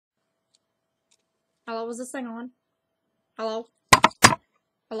Hello, is this thing on? Hello?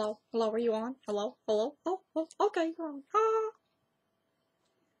 Hello? Hello, are you on? Hello? Hello? Oh, okay, you're on. Ah.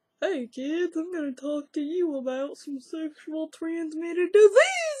 Hey kids, I'm gonna talk to you about some sexual transmitted diseases!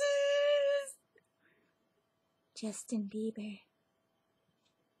 Justin Bieber.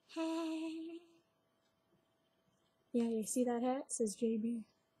 Hey. Yeah, you see that hat? It says JB.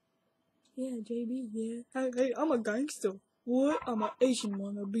 Yeah, JB, yeah. Hey, I'm a gangster. What? I'm an Asian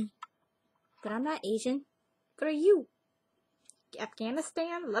wannabe. But I'm not Asian. What are you?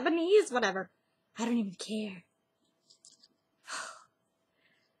 Afghanistan? Lebanese? Whatever. I don't even care.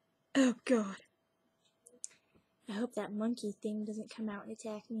 Oh, God. I hope that monkey thing doesn't come out and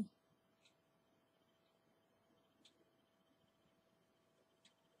attack me.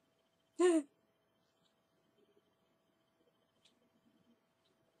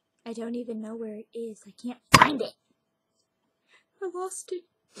 I don't even know where it is. I can't find it. I lost it.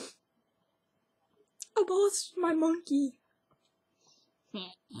 I lost my monkey.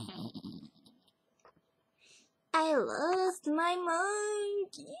 I lost my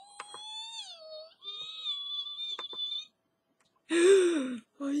monkey.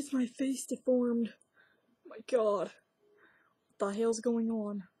 Why is my face deformed? My God. What the hell's going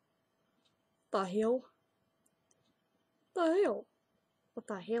on? The hell? The hell? What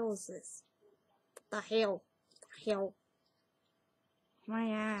the hell is this? What the hell? What the hell? Oh my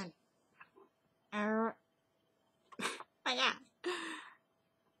God. Oh my God.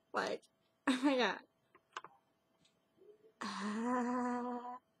 What? Oh my God.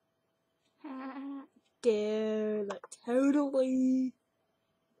 Dude, like totally.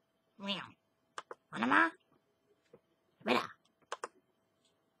 Meow. Wanna? Better.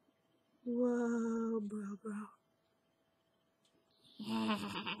 Whoa, bro.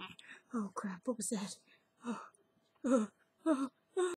 Oh crap, what was that? Oh.